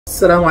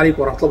السلام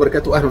عليكم ورحمة الله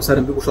وبركاته. أهلا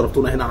وسهلا بكم،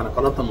 شرفتونا هنا على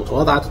قناتنا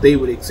المتواضعة. Today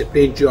we'll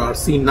explain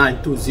JRC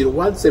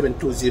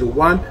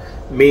 9201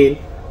 main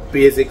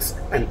basics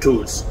and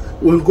tools.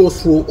 We'll go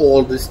through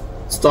all this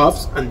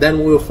stuffs and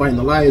then we'll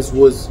finalize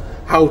with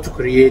how to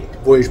create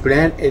voyage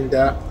plan in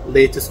the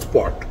latest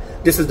part.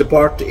 This is the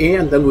part A,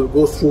 and then we'll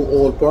go through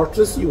all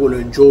parts. You will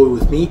enjoy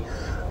with me.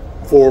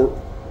 For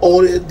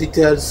all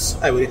details,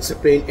 I will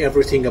explain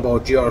everything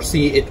about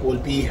JRC. It will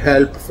be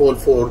helpful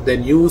for the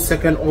new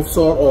second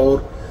officer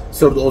or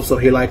third officer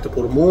he like to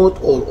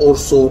promote, or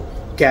also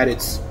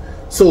cadets.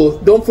 So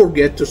don't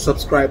forget to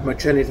subscribe my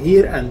channel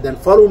here and then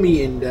follow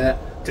me in the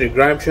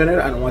Telegram channel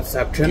and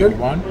WhatsApp channel.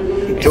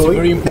 It's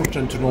very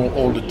important to know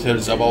all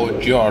details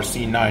about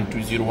JRC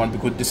 9201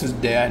 because this is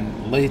the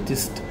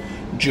latest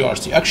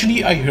JRC.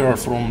 Actually, I hear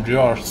from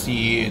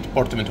JRC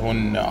department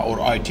or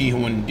IT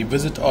when they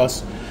visit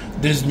us,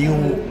 this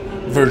new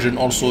version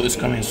also is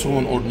coming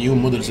soon, or new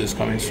models is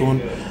coming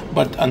soon.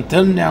 But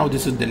until now,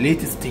 this is the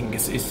latest thing.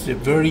 It's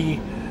very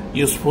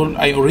useful.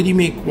 I already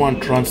make one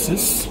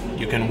transit.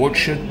 You can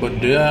watch it,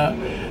 but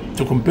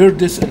to compare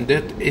this and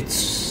that,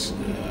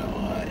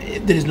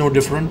 there is no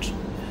difference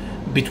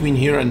between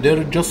here and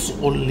there. Just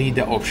only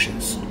the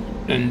options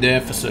and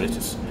the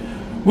facilities.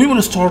 We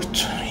will start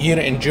here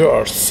in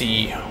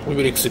JRC. We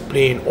will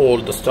explain all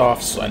the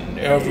stuffs and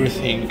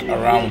everything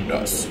around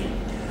us.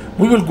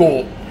 We will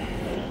go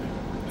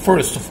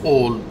first of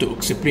all to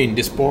explain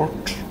this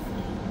part,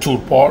 tool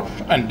part,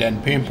 and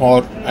then paint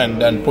part,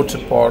 and then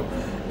portrait part,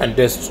 and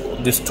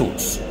these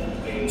tools.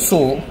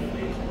 So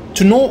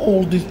to know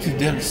all these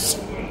details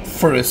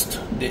first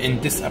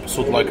in this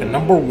episode, like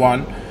number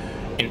one,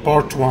 in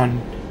part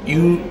one,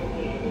 you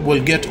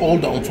will get all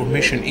the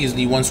information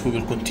easily once we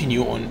will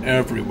continue on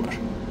everywhere.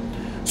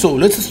 So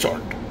let's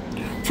start.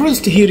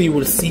 First, here you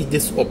will see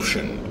this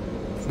option.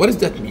 What does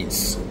that mean?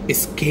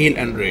 Scale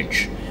and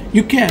range.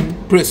 You can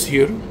press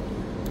here,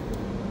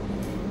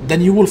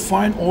 then you will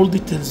find all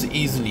details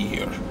easily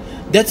here.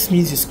 That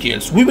means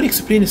scales. We will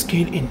explain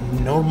scale in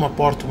normal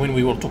part when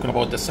we were talking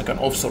about the second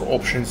officer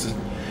options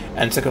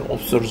and second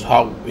officers,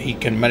 how he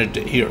can manage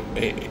here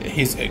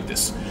his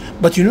ECDIS.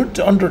 But you need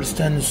to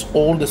understand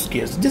all the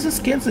scales. This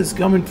scales is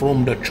coming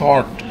from the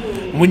chart.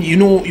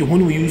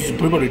 When we used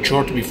primary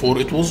chart before,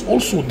 it was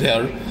also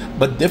there,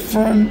 but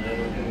different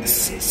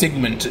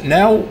segment.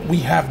 Now we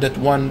have that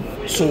one.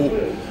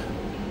 So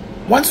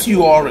once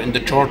you are in the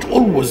chart,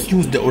 always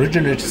use the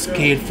original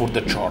scale for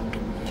the chart.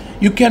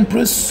 You can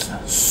press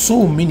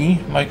so many,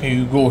 like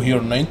you go here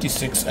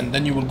 96 and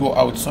then you will go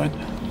outside.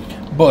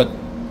 But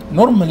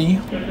normally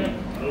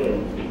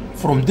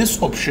from this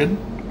option,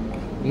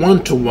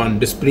 one-to-one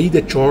display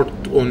the chart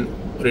on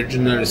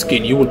original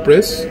scale. You will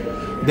press,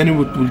 then it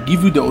will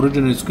give you the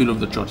original scale of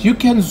the chart. You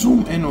can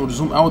zoom in or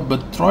zoom out,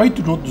 but try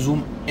to not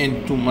zoom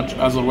in too much,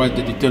 otherwise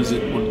the details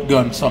it will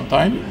gone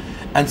sometime,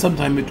 and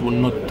sometimes it will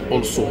not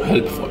also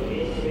helpful.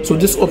 So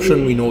this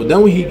option we know.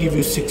 Then he give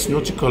you 6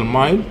 nautical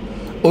mile,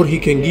 or he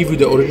can give you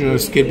the original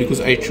scale because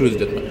I choose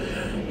that one.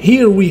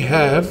 Here we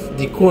have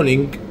the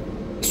calling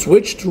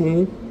switch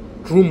to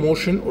true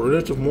motion or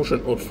relative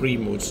motion or free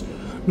modes.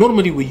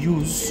 Normally we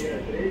use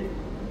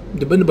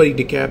depending by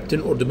the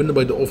captain or depending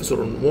by the officer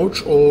on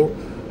watch or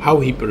how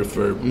he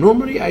prefer.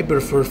 Normally I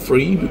prefer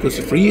free because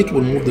free it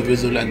will move the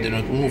vessel and then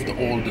it will move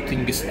all the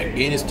things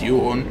against you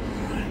on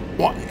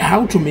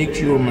how to make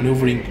your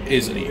maneuvering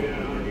easily.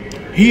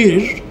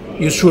 Here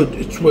you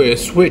should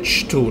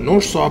switch to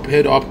north up,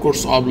 head up,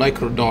 course up,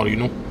 like radar.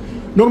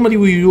 Normally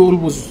we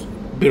always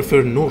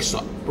prefer north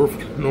up.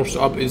 North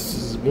up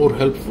is more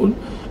helpful,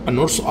 and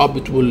north up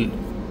it will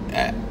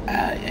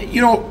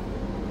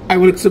I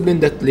will explain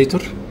that later.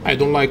 I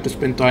don't like to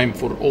spend time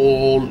for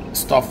all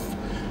stuff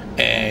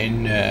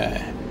in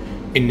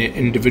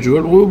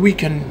individual. We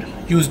can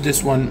use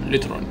this one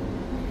later on.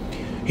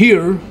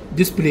 Here,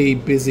 display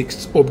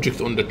basics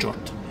object on the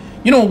chart.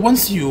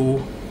 Once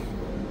you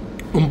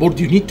on board,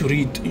 you need to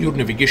read your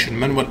navigation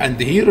manual, and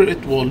here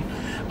it will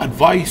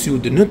advise you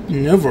to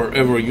never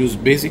ever use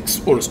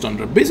basics or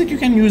standard. Basic you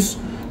can use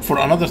for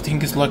another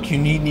thing, is like you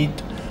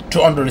need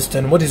to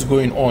understand what is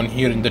going on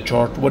here in the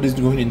chart, what is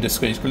going in the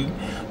sky.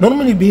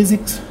 Normally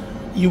basics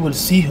you will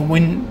see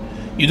when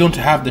you don't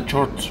have the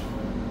chart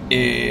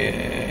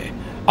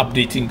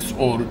updatings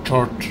or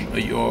chart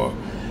your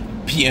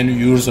PN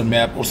user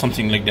map or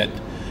something like that.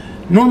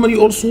 Normally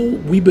also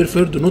we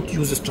prefer to not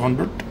use a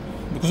standard,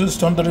 because the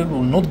standard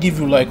will not give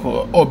you like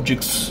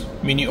objects,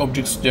 many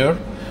objects there.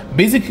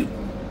 Basic,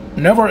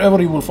 never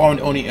ever you will find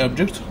any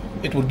object.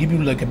 It will give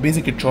you like a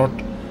basic chart,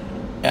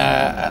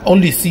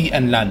 only sea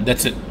and land,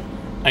 that's it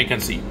I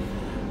can see.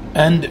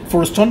 And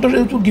for standard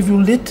it will give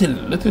you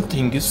little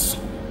things,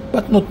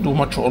 but not too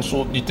much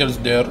also details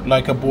there,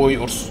 like a buoy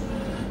or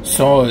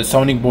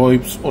sounding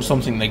buoys or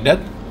something like that.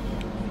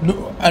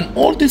 No, and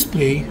all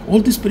display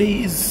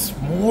is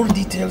more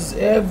details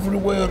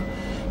everywhere.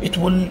 It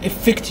will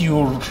affect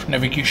your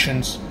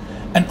navigations,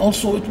 and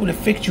also it will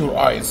affect your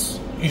eyes.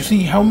 You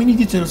see how many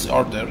details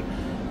are there.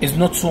 It's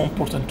not so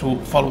important to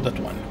follow that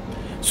one.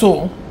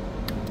 So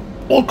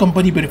all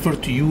company prefer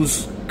to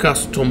use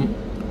custom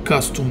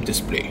custom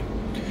display.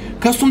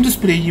 Custom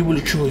display you will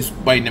choose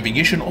by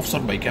navigation officer,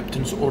 by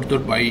captain's order,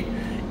 by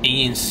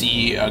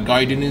ANC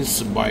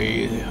guidance,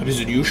 by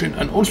resolution,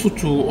 and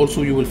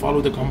also you will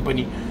follow the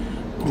company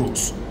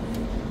rules.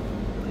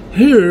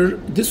 Here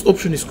this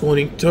option is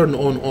calling turn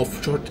on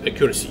off chart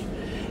accuracy.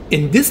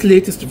 In this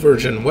latest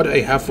version, what I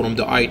have from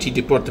the IT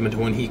department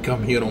when he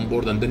come here on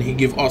board and then he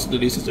give us the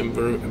latest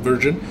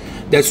version,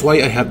 that's why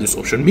I have this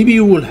option. Maybe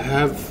you will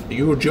have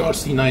your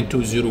JRC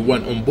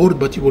 9201 on board,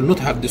 but you will not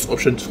have this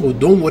option, so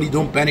don't worry,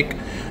 don't panic.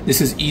 This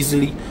is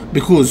easily,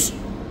 because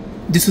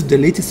this is the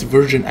latest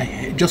version.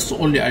 I just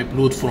only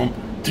upload from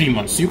 3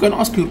 months. You can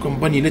ask your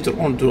company later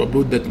on to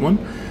upload that one,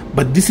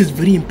 but this is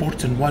very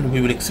important one. We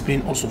will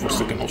explain also for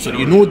second officer.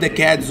 You know the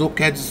CAD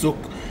ZOC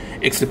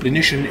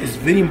explanation is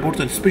very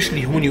important,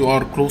 especially when you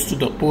are close to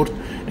the port,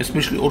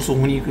 especially also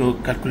when you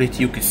calculate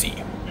UKC.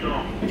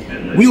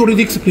 We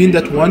already explained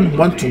that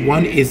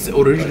 1:1 is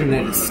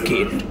original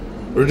scale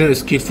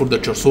for the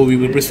chart. So we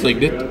will press like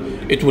that.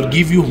 It will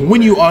give you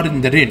when you are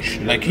in the range,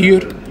 like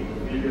here,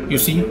 you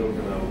see.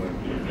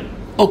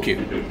 Okay,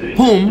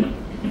 home,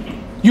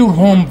 your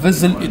home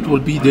vessel, it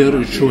will be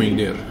there, showing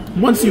there.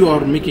 Once you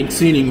are making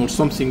sailing or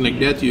something like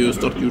that, you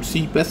start your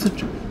sea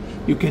passage,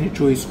 you can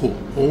choose home.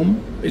 Home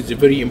is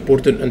very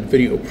important and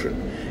very option.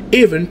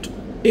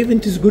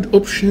 Event is good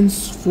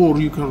options for,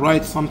 you can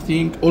write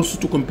something, also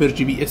to compare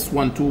GPS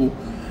 1, 2,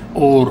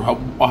 or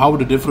how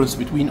the difference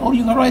between, or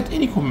you can write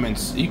any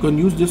comments. You can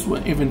use this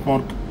one, event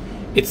mark.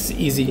 It's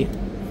easy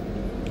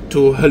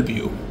to help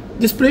you.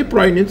 Display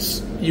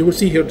brightness, you will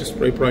see here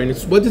display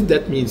brightness. What does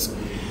that means?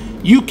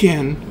 You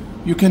can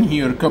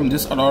here come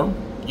this alarm,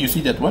 you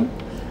see that one,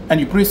 and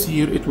you press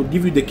here, it will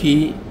give you the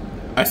key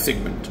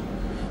segment.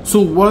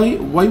 So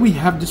why we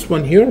have this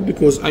one here?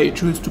 Because I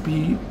chose to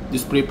be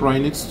display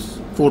brightness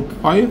for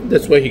 5.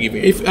 That's why he gave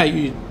me. If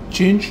I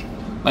change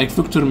like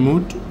vector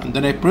mode and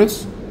then I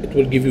press, it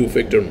will give you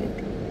vector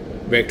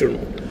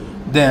mode.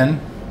 Then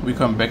we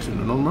come back to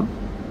the normal.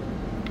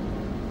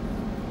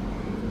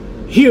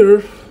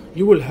 Here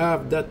you will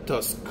have that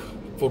task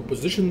for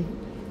position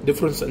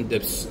difference and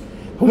depths.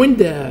 When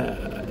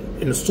the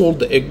install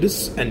the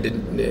ECDIS and the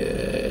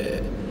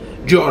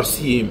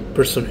JRC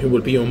person who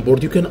will be on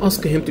board, you can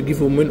ask him to give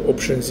you many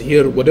options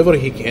here, whatever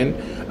he can.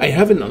 I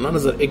have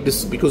another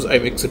ECDIS because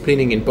I'm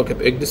explaining in backup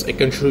ECDIS. I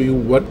can show you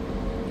what.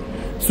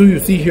 So you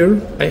see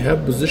here, I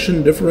have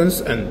position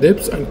difference and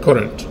depth and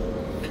current.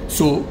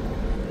 So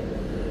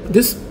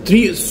this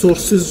 3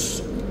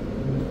 sources,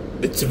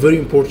 it's very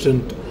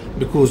important,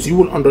 because you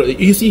will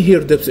you see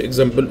here depth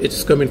example,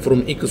 it's coming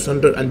from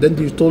EcoSender, and then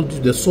they told you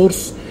the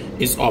source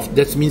is off.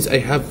 That means I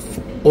have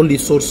only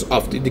source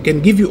off. They can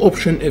give you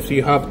option if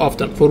you have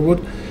off and forward,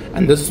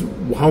 and this is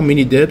how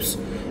many depths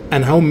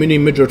and how many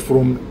measured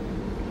from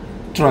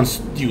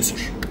transducer.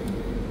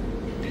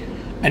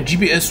 And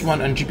GPS 1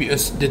 and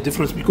GPS, the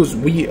difference, because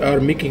we are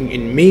making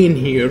in main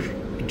here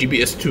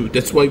GPS 2,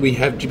 that's why we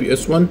have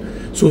GPS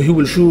 1. So he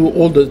will show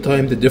all the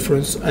time the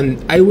difference,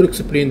 and I will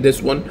explain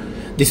this one.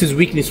 This is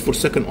weakness for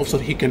second officer.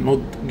 He cannot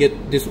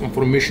get this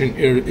information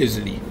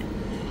easily.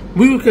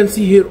 We can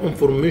see here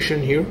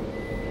information here.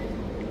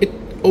 It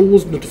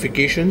always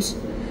notifications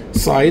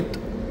side.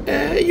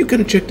 You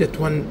can check that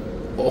one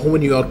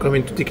when you are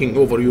coming to taking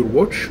over your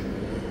watch.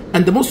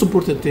 And the most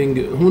important thing,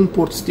 when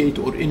port state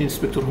or any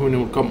inspector when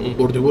will come on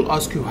board, they will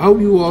ask you how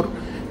you are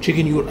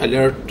checking your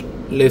alert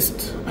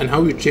list and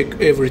how you check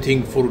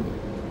everything for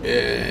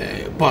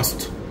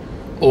past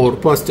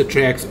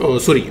tracks, or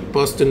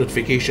past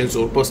notifications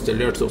or past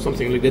alerts or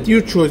something like that.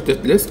 You choose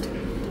that list.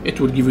 It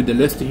will give you the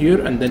list here,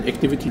 and then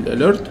activity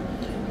alert.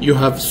 You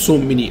have so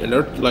many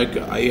alert like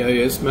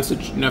AIS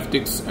message,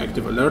 Navtex,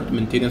 active alert,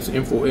 maintenance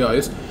info,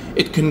 AIS.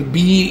 It can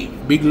be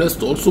big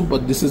list also,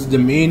 but this is the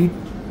main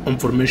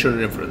information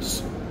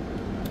reference.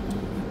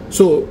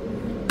 So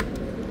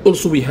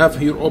also we have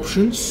here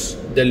options.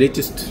 The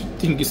latest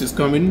thing is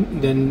coming,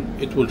 then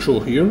it will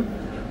show here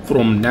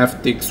from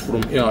Navtex,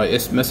 from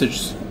AIS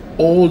messages,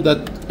 all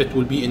that it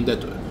will be in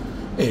that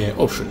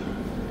option.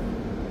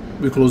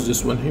 We close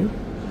this one here.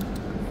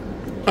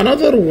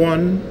 Another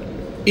one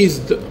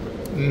is the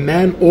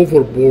man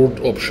overboard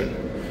option.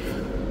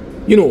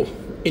 You know,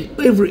 in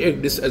every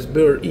ECDIS as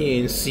per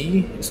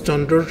ANC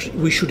standard,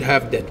 we should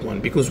have that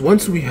one, because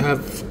once we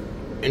have,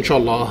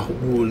 inshallah,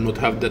 we will not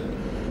have that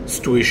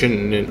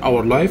situation in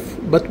our life,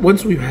 but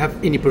once we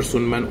have any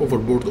person man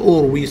overboard,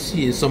 or we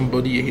see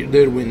somebody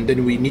there, when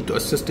then we need to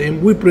assist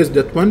him, we press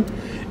that one.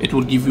 It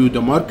will give you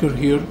the marker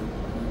here,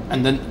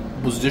 and then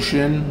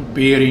position,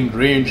 bearing,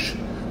 range,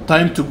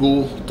 time to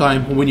go,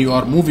 time when you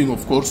are moving.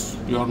 Of course,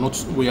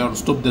 we are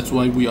stopped, that's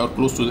why we are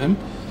close to them.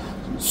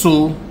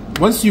 So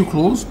once you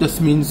close,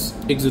 that means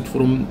exit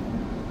from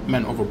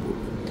man overboard.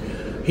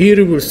 Here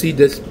you will see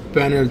this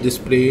panel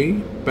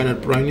display, panel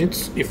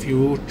brightness. If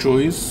you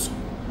choose,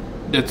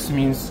 that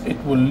means it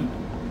will,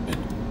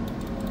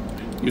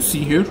 you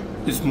see here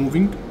is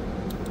moving,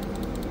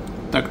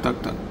 tack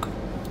tack tack.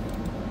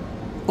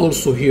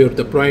 Also here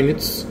the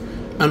brightness,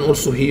 and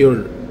also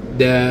here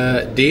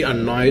the day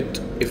and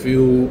night. If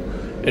you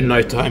in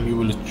night time you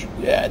will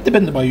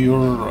depend by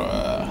your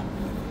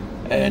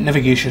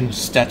navigation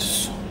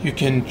status. You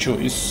can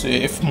choose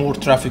if more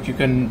traffic, you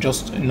can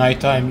just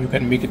nighttime, you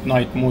can make it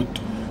night mode,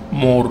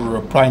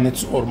 more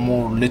brightness or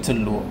more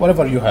little, or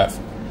whatever you have.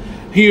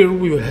 Here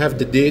we will have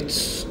the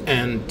dates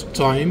and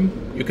time.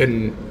 You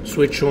can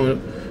switch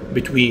on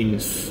between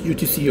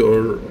UTC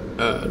or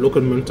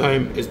local mountain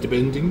time, is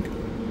depending.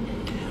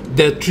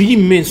 The three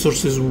main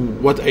sources,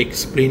 what I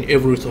explain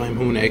every time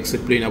when I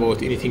explain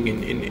about anything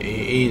in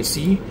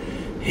ANC: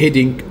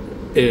 heading,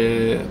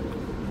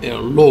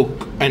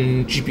 log,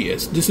 and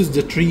GPS. This is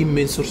the three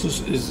main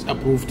sources is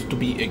approved to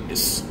be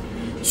ECDIS.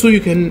 So you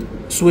can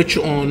switch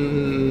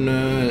on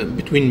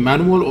between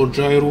manual or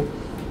gyro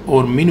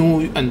or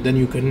menu, and then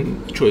you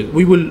can choose.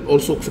 We will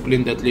also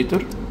explain that later.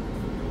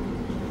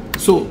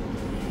 So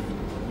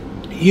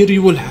here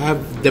you will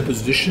have the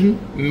position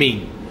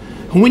main.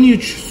 When you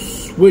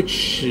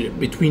switch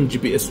between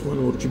GPS 1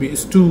 or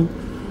GPS 2,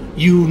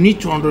 you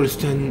need to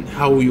understand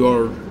how you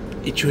are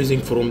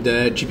choosing from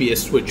the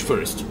GPS switch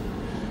first.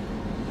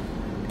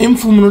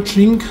 Info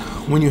monitoring,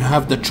 when you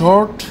have the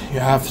chart, you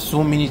have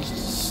so many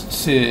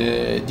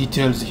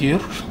details here.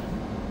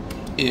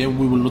 We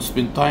will not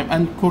spend time.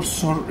 And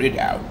cursor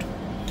readout,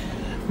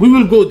 we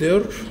will go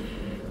there.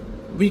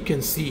 We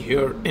can see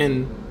here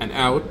in and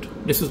out.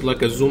 This is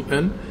like a zoom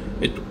in.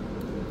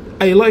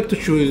 I like to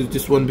choose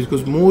this one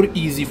because more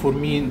easy for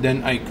me,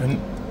 then I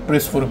can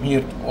press from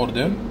here or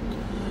there.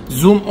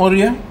 Zoom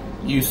area,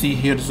 you see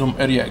here zoom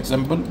area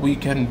example, we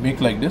can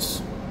make like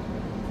this,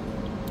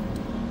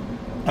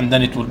 and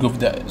then it will give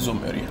the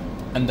zoom area,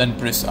 and then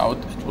press out,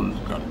 it will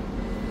go.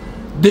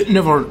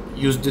 Never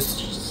use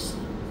this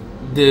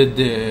the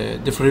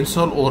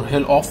differential or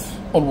hell off,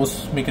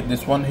 always make it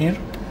this one here.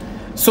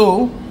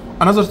 So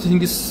another thing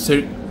is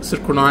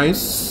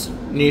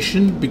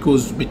synchronization,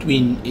 because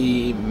between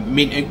a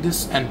main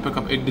ECDIS and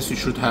backup ECDIS you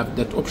should have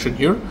that option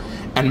here.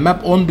 And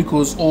map on,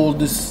 because all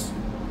this,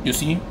 you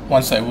see,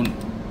 once I will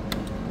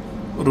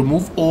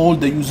remove all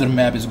the user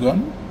map is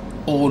gone,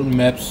 all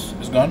maps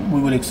is gone.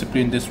 We will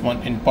explain this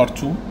one in part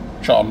 2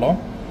 inshallah.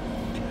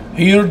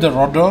 Here the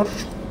radar,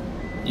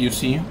 you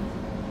see,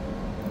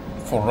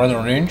 for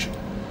radar range.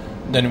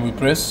 Then we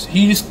press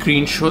here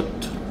screenshot,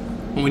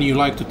 when you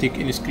like to take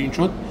any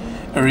screenshot.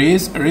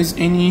 Erase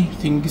any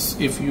things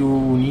if you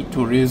need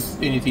to erase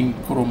anything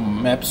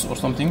from maps or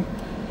something.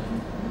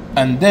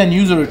 And then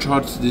user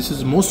charts, this is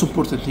the most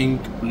important thing.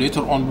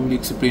 Later on we will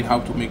explain how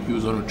to make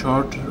user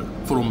chart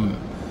from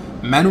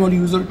manual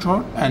user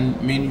chart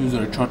and main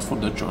user chart for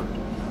the chart.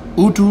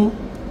 Auto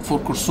for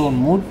cursor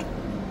mode,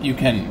 you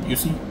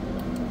see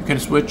you can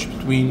switch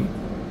between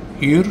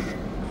here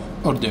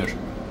or there.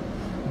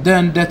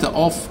 Then data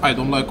off, I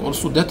don't like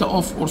also data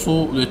off,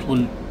 also it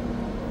will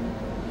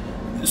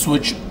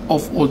switch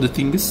off all the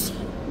things.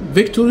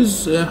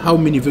 Vectors, how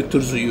many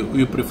vectors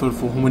you prefer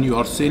for when you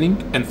are sailing,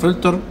 and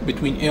filter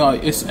between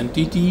AIS and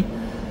TT.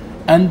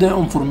 And the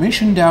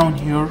information down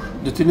here,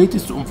 the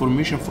latest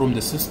information from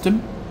the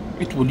system,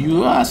 it will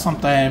use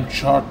sometimes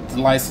chart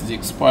license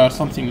expire,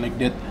 something like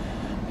that,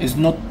 is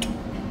not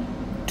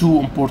too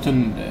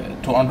important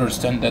to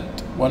understand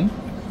that one.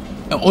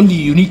 Only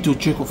you need to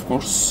check, of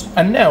course.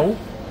 And now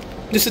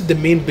this is the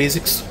main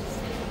basics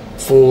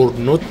for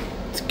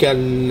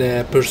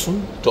nautical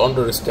person to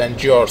understand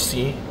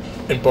JRC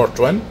in part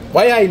 1.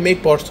 Why I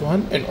make part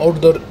 1? In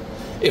order,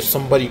 if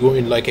somebody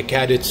going like a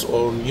cadet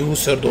or new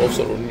third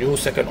officer or new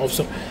second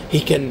officer, he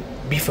can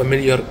be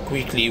familiar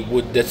quickly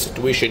with that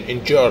situation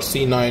in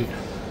JRC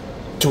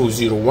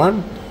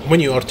 9201 when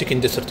you are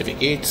taking the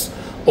certificates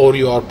or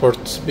you are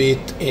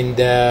participate in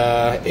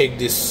the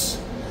ECDIS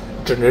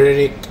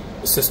generic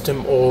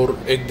system or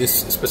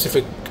ECDIS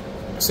specific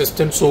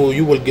system. So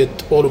you will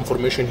get all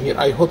information here.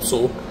 I hope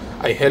so.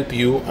 I help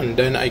you, and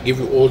then I give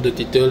you all the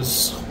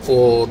details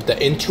for the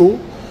intro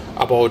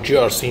about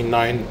JRC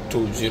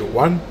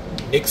 9201.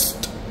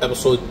 Next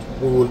episode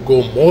we will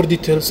go more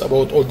details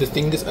about all the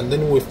things, and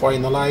then we will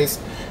finalize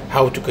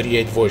how to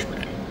create voyage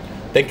plan.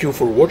 Thank you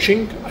for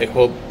watching. I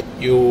hope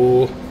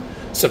you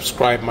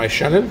subscribe my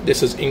channel.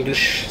 This is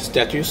English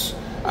status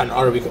and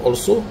Arabic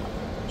also.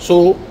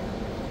 So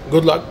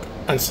good luck,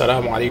 and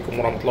Assalamu alaikum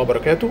wa rahmatullahi wa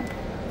barakatuh.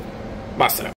 مع السلامة.